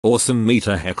Awesome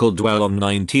meter heckled dwell on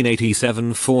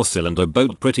 1987 4-cylinder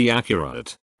boat pretty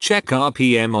accurate. Check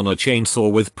RPM on a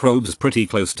chainsaw with probes pretty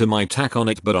close to my tach on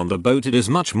it, but on the boat it is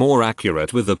much more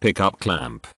accurate with the pickup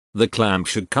clamp. The clamp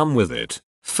should come with it.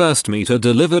 First meter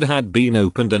delivered had been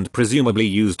opened and presumably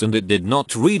used, and it did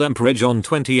not read amperage on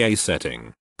 20A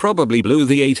setting. Probably blew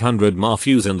the 800 mAh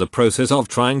fuse in the process of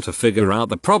trying to figure out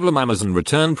the problem. Amazon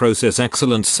return process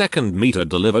excellent. Second meter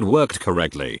delivered worked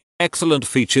correctly. Excellent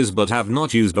features, but have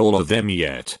not used all of them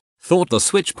yet. Thought the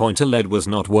switch pointer LED was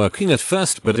not working at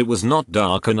first, but it was not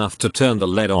dark enough to turn the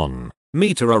LED on.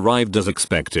 Meter arrived as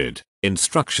expected.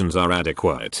 Instructions are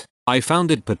adequate. I found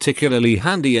it particularly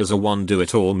handy as a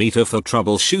one-do-it-all meter for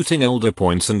troubleshooting older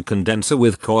points and condenser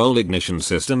with coil ignition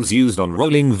systems used on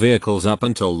rolling vehicles up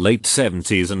until late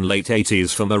 70s and late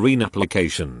 80s for marine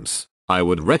applications. I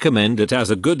would recommend it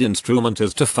as a good instrument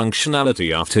as to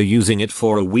functionality after using it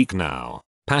for a week now.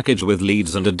 Packaged with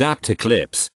leads and adapter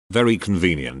clips, very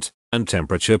convenient, and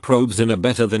temperature probes in a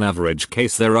better than average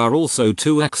case. There are also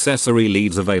 2 accessory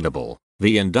leads available.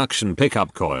 The induction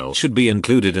pickup coil should be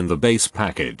included in the base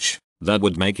package. That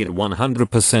would make it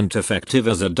 100% effective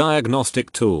as a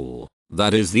diagnostic tool.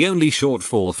 That is the only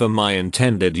shortfall for my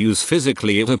intended use.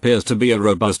 Physically it appears to be a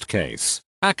robust case.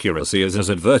 Accuracy is as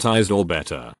advertised or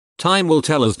better. Time will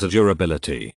tell as to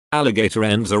durability. Alligator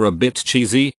ends are a bit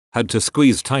cheesy, had to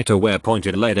squeeze tighter where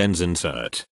pointed lead ends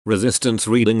insert. Resistance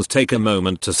readings take a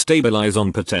moment to stabilize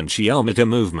on potentiometer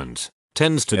movement.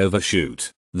 Tends to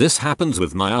overshoot. This happens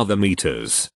with my other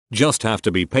meters. Just have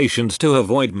to be patient to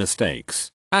avoid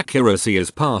mistakes. Accuracy is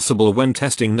passable when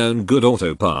testing known good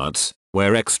auto parts,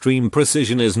 where extreme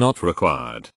precision is not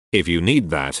required. If you need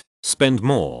that, spend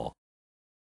more.